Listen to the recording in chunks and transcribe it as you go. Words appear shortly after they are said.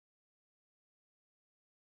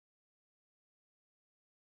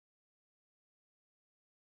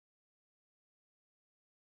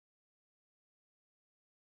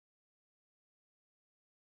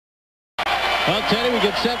Well, Teddy, we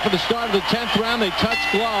get set for the start of the 10th round. They touch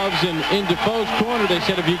gloves, and in Defoe's corner, they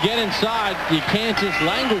said if you get inside, you can't just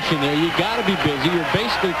languish in there. You got to be busy. You're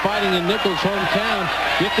basically fighting in Nichols' hometown.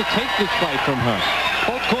 You have to take this fight from her.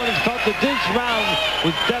 Both corners felt that this round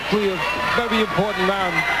was definitely a very important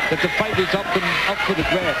round, that the fight was up for the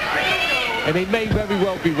grabs. And they may very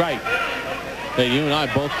well be right. Hey, you and I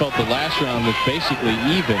both felt the last round was basically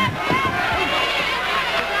even.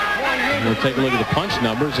 We'll take a look at the punch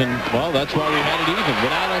numbers, and, well, that's why we had it even,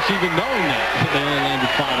 without us even knowing that. They only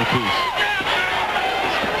landed 5 apiece.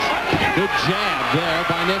 Good jab there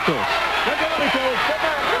by Nichols.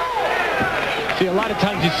 See, a lot of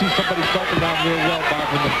times you see somebody start the round real well, Bob,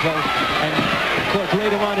 in the close, and of course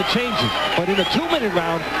later on it changes. But in a 2-minute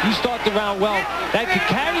round, you start the round well, that could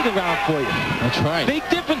carry the round for you. That's right. Big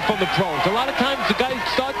difference from the pros. A lot of times the guy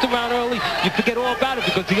starts the round early, you forget all about it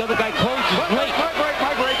because the other guy closes late.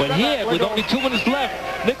 But here, with only 2 minutes left,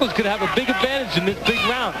 Nichols could have a big advantage in this big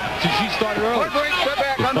round since she started early.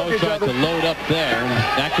 Defoe tried to load up there, and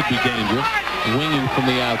that could be dangerous. Winging from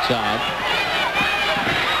the outside.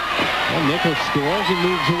 Well, Nichols scores and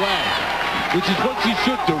moves away, which is what she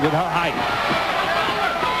should do with her height.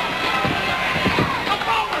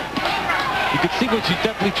 You can see what she's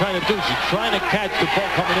definitely trying to do. She's trying to catch the ball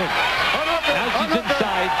coming in. Now she's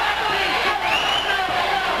inside.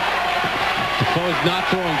 Defoe is not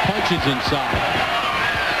throwing punches inside.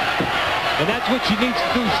 And that's what she needs to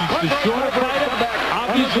do. She's the shorter fighter.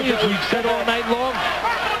 Obviously, as we've said all night long,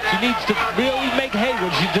 she needs to really make hay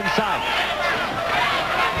when she's inside.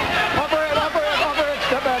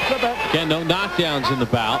 Again, no knockdowns in the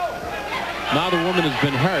bout. Neither woman has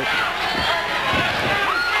been hurt.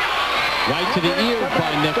 Right to the ear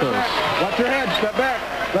by Nichols. Watch your head, step back.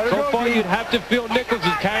 So far, you'd have to feel Nichols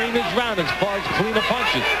is carrying this round as far as cleaner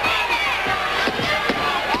punches.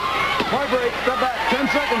 Hard break, step back.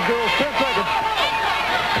 10 seconds, girls, 10 seconds.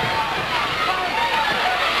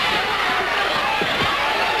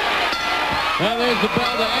 Well, there's the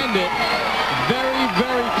bell to end it. Very,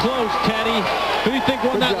 very close, Teddy. Who do you think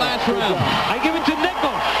won that last round? I give it to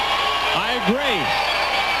Nichols. I agree.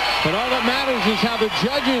 But all that matters is how the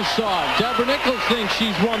judges saw it. Deborah Nichols thinks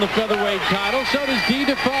she's won the featherweight title. So does Dee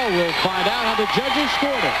Dufoe. We'll find out how the judges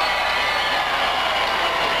scored it.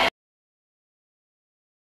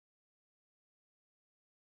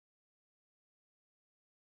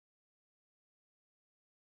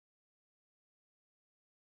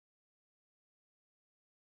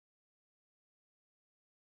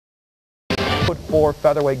 .4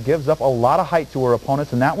 featherweight gives up a lot of height to her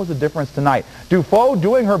opponents, and that was the difference tonight. Dufoe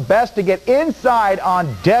doing her best to get inside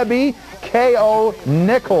on Debbie K.O.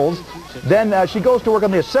 Nichols. Then she goes to work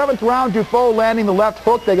on the 7th round. Dufoe landing the left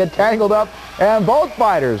hook. They get tangled up, and both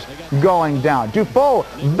fighters going down. Dufoe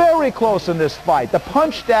very close in this fight. The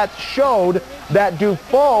punch stats showed that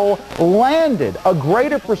Dufoe landed a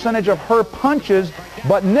greater percentage of her punches,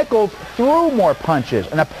 but Nichols threw more punches,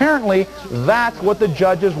 and apparently that's what the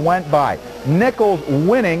judges went by. Nichols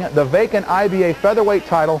winning the vacant IBA featherweight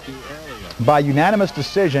title by unanimous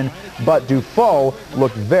decision, but Dufoe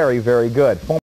looked very, very good.